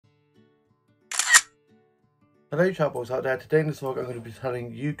Hello chatbots out there. Today in this vlog I'm going to be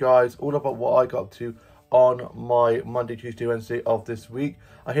telling you guys all about what I got up to on my Monday, Tuesday, Wednesday of this week.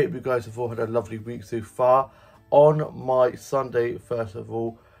 I hope you guys have all had a lovely week so far. On my Sunday, first of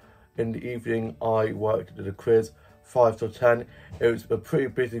all, in the evening I worked at a quiz 5 till 10. It was a pretty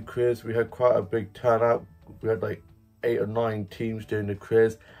busy quiz. We had quite a big turnout. We had like 8 or 9 teams doing the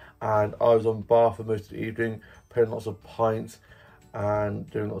quiz, and I was on bar for most of the evening, playing lots of pints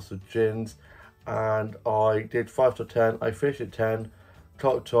and doing lots of gins. And I did 5 till 10. I finished at 10,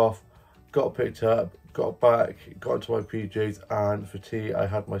 clocked off, got picked up, got back, got into my PJs, and for tea I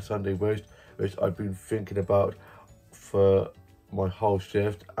had my Sunday roast, which I've been thinking about for my whole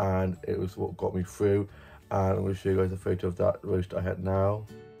shift, and it was what got me through. And I'm going to show you guys a photo of that roast I had now.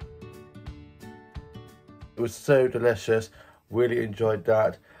 It was so delicious, really enjoyed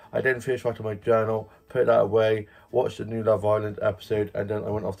that. I then finished writing my journal, put that away, watched the new Love Island episode, and then I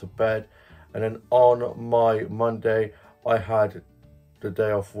went off to bed. And then on my Monday, I had the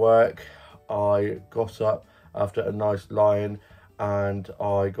day off work. I got up after a nice lie-in, and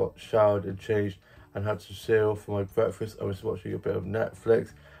I got showered and changed and had some cereal for my breakfast. I was watching a bit of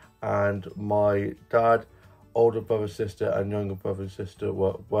Netflix, and my dad, older brother, sister and younger brother and sister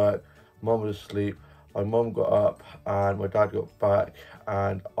were at work. Mum was asleep. My mum got up and my dad got back,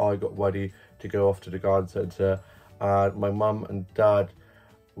 and I got ready to go off to the garden centre. And my mum and dad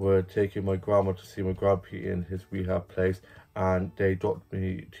were taking my grandma to see my grandpa in his rehab place, and they dropped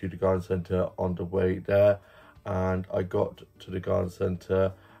me to the garden centre on the way there. And I got to the garden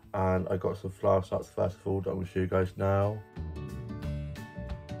centre and I got some flower starts first of all that I'm going to show you guys now.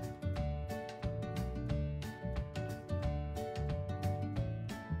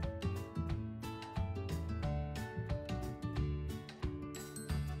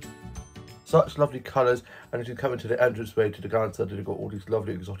 Such lovely colours, and as you come into the entranceway to the garden centre, they've got all these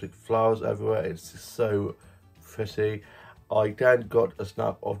lovely exotic flowers everywhere. It's just so pretty. I then got a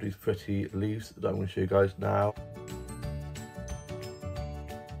snap of these pretty leaves that I'm going to show you guys now.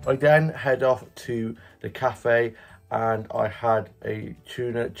 I then head off to the cafe, and I had a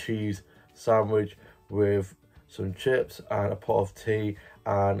tuna cheese sandwich with some chips and a pot of tea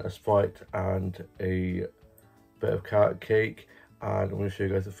and a Sprite and a bit of carrot cake. And I'm going to show you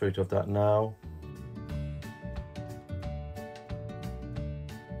guys a photo of that now.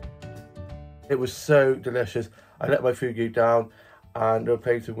 It was so delicious. I let my food go down, and they were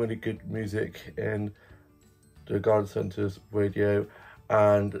playing some really good music in the garden centre's radio,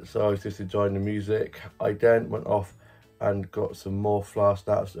 and so I was just enjoying the music. I then went off and got some more flower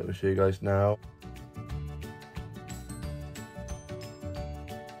snaps that I'll show you guys now.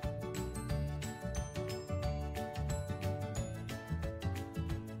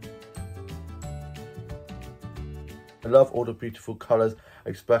 I love all the beautiful colours,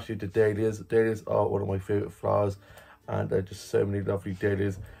 especially the dahlias. Dahlias are one of my favourite flowers, and there are just so many lovely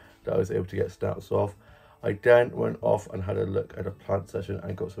dahlias that I was able to get snaps off. I then went off and had a look at a plant session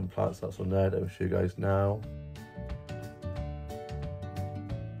and got some plant snaps on there that I'll show you guys now.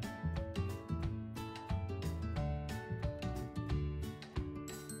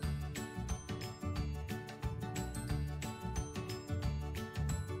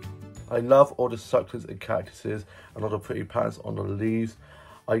 I love all the succulents and cactuses and all the pretty plants on the leaves.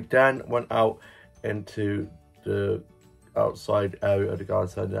 I then went out into the outside area of the garden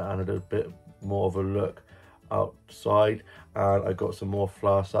centre and had a bit more of a look outside, and I got some more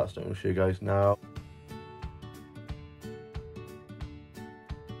flower sets that I'm going to show you guys now.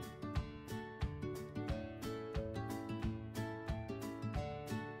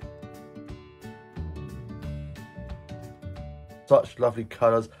 Such lovely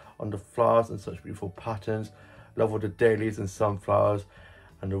colours on the flowers and such beautiful patterns. Love all the dahlias and sunflowers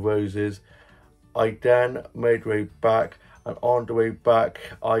and the roses. I then made my way back, and on the way back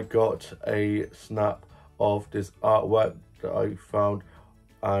I got a snap of this artwork that I found,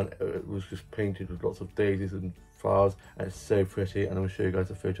 and it was just painted with lots of daisies and flowers, and it's so pretty, and I'm going to show you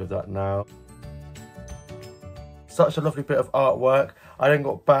guys a photo of that now. Such a lovely bit of artwork. I then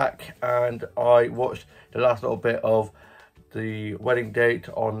got back and I watched the last little bit of the wedding date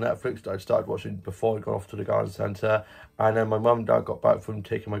on Netflix that I started watching before I got off to the garden centre. And then my mum and dad got back from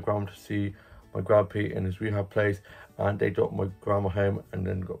taking my grandma to see my grandpa in his rehab place, and they dropped my grandma home and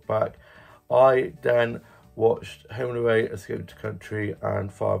then got back. I then watched Home and Away, Escape to Country and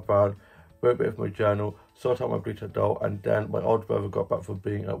Fire Brown, wrote a bit of my journal, sorted out my bleach doll, and then my older brother got back from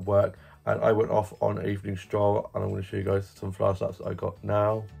being at work, and I went off on an evening stroll, and I'm going to show you guys some flower snaps that I got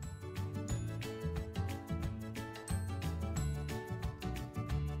now.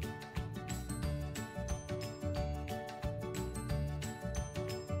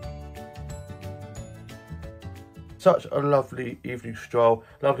 Such a lovely evening stroll,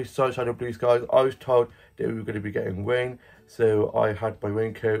 lovely sunshine and blue skies. I was told that we were going to be getting rain, so I had my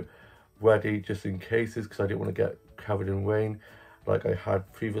raincoat ready just in cases, because I didn't want to get covered in rain like I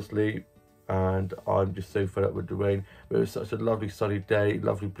had previously, and I'm just so fed up with the rain. But it was such a lovely sunny day,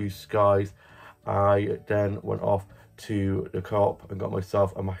 lovely blue skies. I then went off to the co-op and got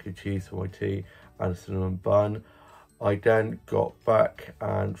myself a mac and cheese for my tea and a cinnamon bun. I then got back,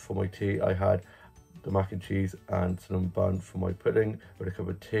 and for my tea I had the mac and cheese and cinnamon bun for my pudding with a cup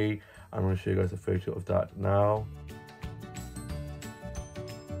of tea. I'm going to show you guys a photo of that now.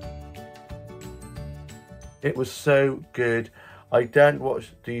 It was so good. I then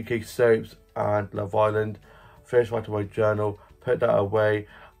watched the UK soaps and Love Island, finished writing my journal, put that away.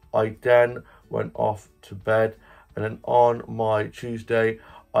 I then went off to bed, and then on my Tuesday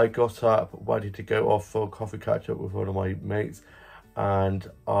I got up ready to go off for a coffee catch up with one of my mates, and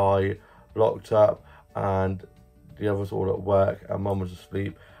I locked up and the others all at work and mum was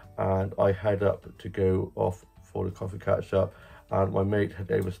asleep, and I head up to go off for the coffee catch up, and my mate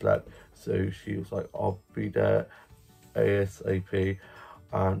had overslept, so she was like, I'll be there ASAP.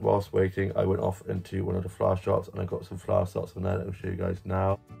 And whilst waiting I went off into one of the flower shops and I got some flower starts from there that I'll show you guys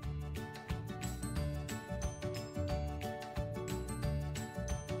now.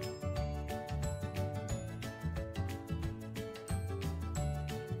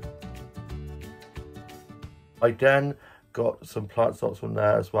 I then got some plant stocks from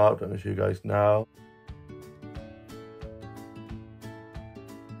there as well, that I'll show you guys now.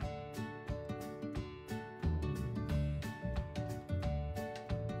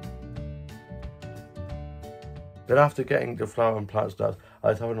 Then after getting the flower and plant stocks, I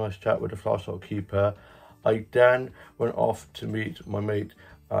was having a nice chat with the flower shop keeper. I then went off to meet my mate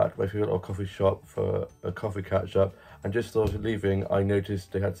at my favourite little coffee shop for a coffee catch up, and just as I was leaving I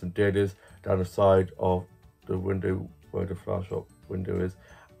noticed they had some dahlias down the side of the window where the flower shop window is,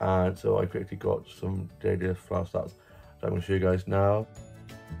 and so I quickly got some dahlia flower starts that I'm going to show you guys now.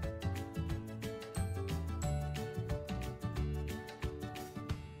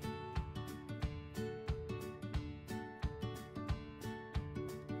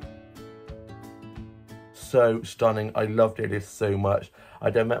 So stunning, I loved it so much. I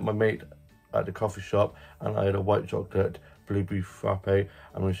then met my mate at the coffee shop and I had a white chocolate blueberry frappe.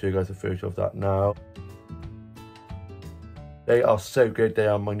 I'm going to show you guys a photo of that now. They are so good, they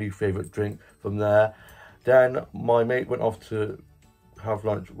are my new favourite drink from there. Then my mate went off to have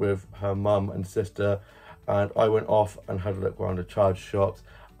lunch with her mum and sister, and I went off and had a look around the charge shops,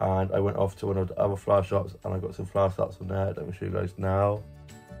 and I went off to one of the other flower shops and I got some flower starts from there that I'm going to show you guys now.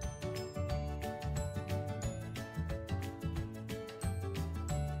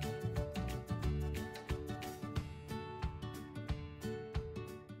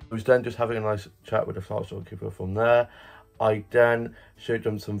 I was then just having a nice chat with the flower shop keeper from there. I then showed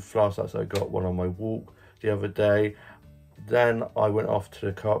them some flower starts I got one on my walk the other day. Then I went off to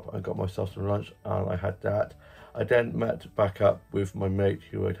the co-op and got myself some lunch, and I had that. I then met back up with my mate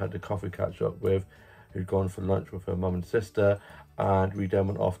who I'd had the coffee catch up with, who'd gone for lunch with her mum and sister, and we then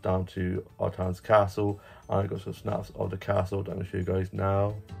went off down to our town's castle, and I got some snaps of the castle that I'm going to show you guys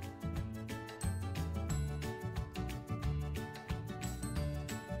now.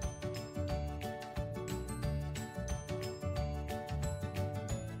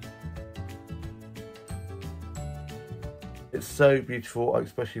 It's so beautiful. I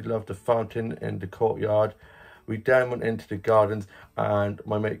especially love the fountain in the courtyard. We then went into the gardens and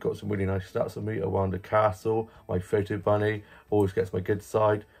my mate got some really nice snaps of me around the castle. My photo bunny always gets my good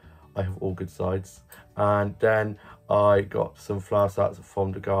side. I have all good sides. And then I got some flower starts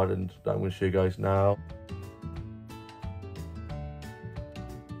from the garden that I'm going to show you guys now.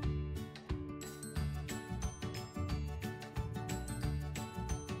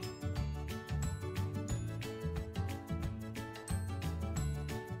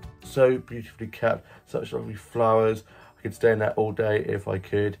 So beautifully kept, such lovely flowers. I could stay in there all day if I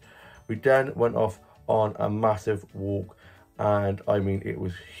could. We then went off on a massive walk, and I mean it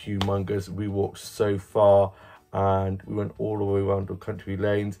was humongous. We walked so far and we went all the way around the country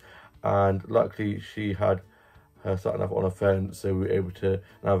lanes, and luckily she had her sat nav on her phone, so we were able to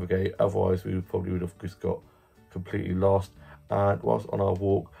navigate. Otherwise we would have just got completely lost. And whilst on our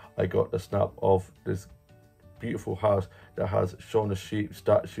walk I got a snap of this beautiful house that has Shaun the Sheep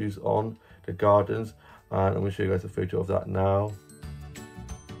statues on the gardens, and I'm going to show you guys a photo of that now.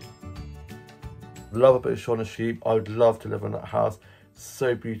 Love a bit of Shaun the Sheep. I would love to live in that house.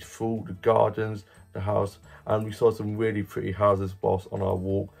 So beautiful, the gardens, the house, and we saw some really pretty houses whilst on our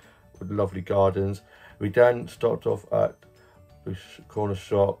walk with lovely gardens. We then stopped off at the corner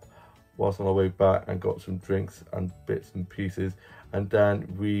shop whilst on our way back and got some drinks and bits and pieces, and then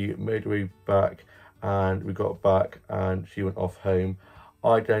we made our way back and we got back and she went off home.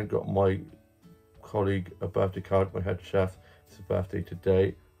 I then got my colleague a birthday card, my head chef. It's his birthday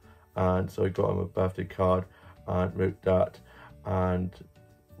today, and so I got him a birthday card and wrote that, and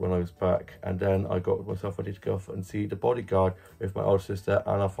when I was back, and then I got myself ready to go off and see The Bodyguard with my older sister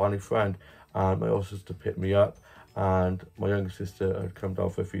and our family friend. And my older sister picked me up, and my younger sister had come down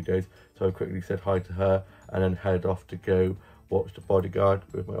for a few days, so I quickly said hi to her and then headed off to go watch The Bodyguard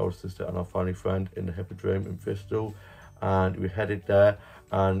with my older sister and our family friend in the Hippodrome in Bristol. And we headed there,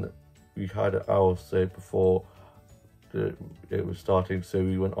 and we had an hour or so before it was starting, so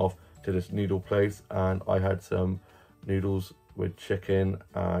we went off to this noodle place, and I had some noodles with chicken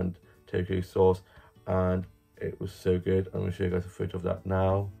and Tokyo sauce, and it was so good. I'm going to show you guys a photo of that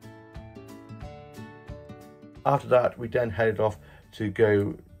now. After that, we then headed off to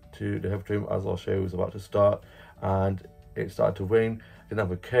go to the Hippodrome as our show was about to start, and it started to rain. I didn't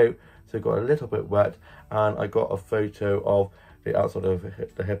have a coat, so it got a little bit wet, and I got a photo of the outside of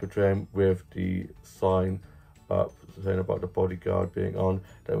the Hippodrome with the sign up saying about The Bodyguard being on.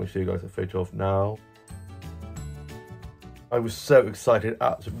 That I'm going to show you guys a photo of now. I was so excited,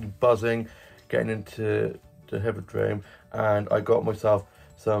 absolutely buzzing, getting into the Hippodrome, and I got myself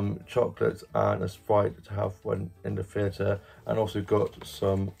some chocolates and a Sprite to have when in the theatre, and also got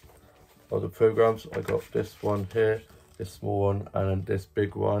some other programs. I got this one here, this small one, and then this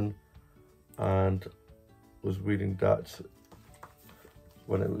big one, and was reading that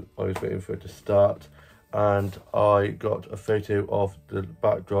when I was waiting for it to start. And I got a photo of the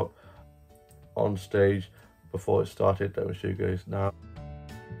backdrop on stage before it started. That will show you guys now.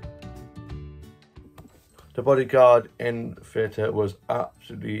 The Bodyguard in theatre was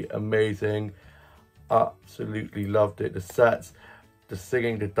absolutely amazing. Absolutely loved it. The sets, the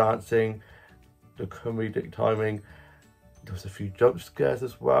singing, the dancing, the comedic timing. There was a few jump scares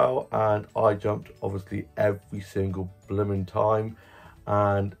as well, and I jumped obviously every single blooming time.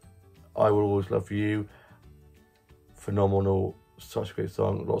 And I Will Always Love You, phenomenal, such a great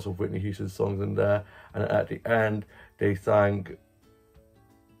song. Lots of Whitney Houston songs in there, and at the end they sang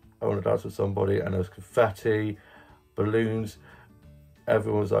I Want to Dance With Somebody, and there was confetti, balloons,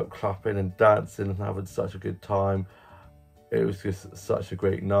 everyone was out clapping and dancing and having such a good time. It was just such a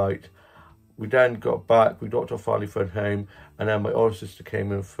great night. We then got back, we dropped our family friend home, and then my older sister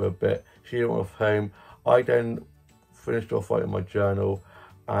came in for a bit. She went off home. I then finished off writing my journal,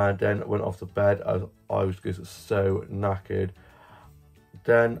 and then went off to bed as I was just so knackered.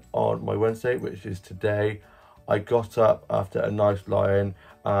 Then on my Wednesday, which is today, I got up after a nice lie-in,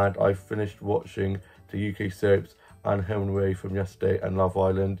 and I finished watching the UK soaps and Home and Away from yesterday and Love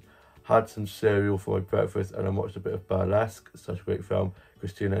Island. Had some cereal for my breakfast, and I watched a bit of Burlesque, such a great film.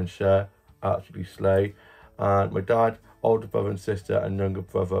 Christina and Cher, absolutely slay. And my dad, older brother and sister, and younger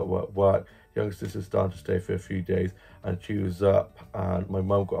brother were at work. Younger sister's starting to stay for a few days, and she was up, and my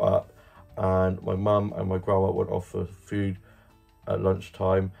mum got up, and my mum and my grandma went off for food at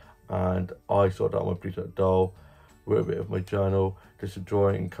lunchtime, and I sorted out my Bluetooth doll, wrote a bit of my journal, did some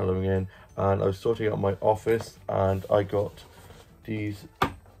drawing and colouring in, and I was sorting out my office, and I got these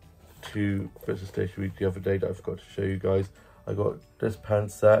two bits of stationery the other day that I forgot to show you guys. I got this pen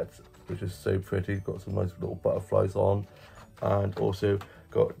set, which is so pretty, got some nice little butterflies on, and also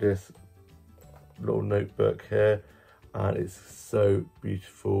got this little notebook here, and it's so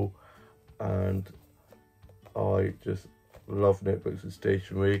beautiful, and I just love notebooks and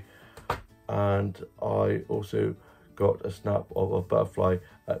stationery. And I also got a snap of a butterfly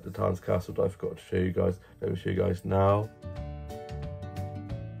at the town's castle that I forgot to show you guys. Let me show you guys now.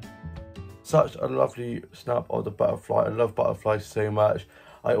 Such a lovely snap of the butterfly. I love butterflies so much.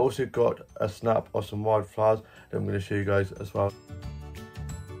 I also got a snap of some wildflowers that I'm going to show you guys as well.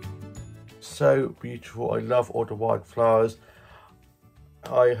 So beautiful. I love all the wildflowers.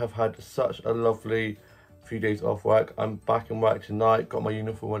 I have had such a lovely few days off work. I'm back in work tonight, got my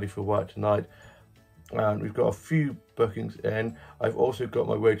uniform ready for work tonight, and we've got a few bookings in. I've also got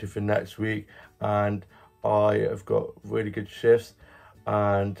my rota for next week, and I have got really good shifts,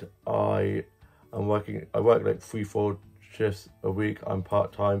 and I work like 3-4 shifts a week. I'm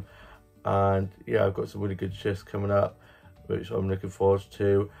part-time, and yeah, I've got some really good shifts coming up which I'm looking forward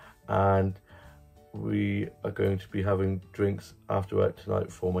to. And we are going to be having drinks after work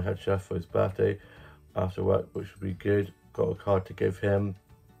tonight for my head chef for his birthday after work, which will be good. Got a card to give him,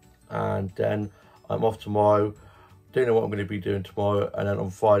 and then I'm off tomorrow. Don't know what I'm going to be doing tomorrow, and then on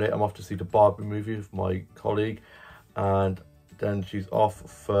Friday I'm off to see the Barbie movie with my colleague, and then she's off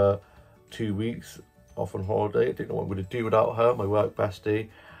for 2 weeks, off on holiday. I don't know what I'm going to do without her, my work bestie,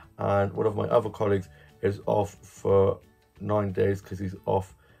 and one of my other colleagues is off for 9 days because he's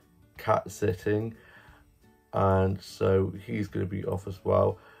off cat sitting, and so he's going to be off as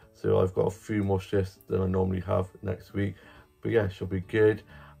well. So I've got a few more shifts than I normally have next week, but yeah, she'll be good.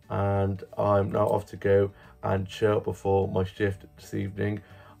 And I'm now off to go and chill before my shift this evening.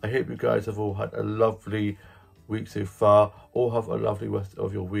 I hope you guys have all had a lovely week so far. All have a lovely rest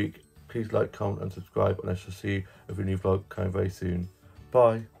of your week. Please like, comment and subscribe, and I shall see you with a new vlog coming very soon.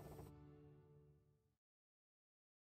 Bye.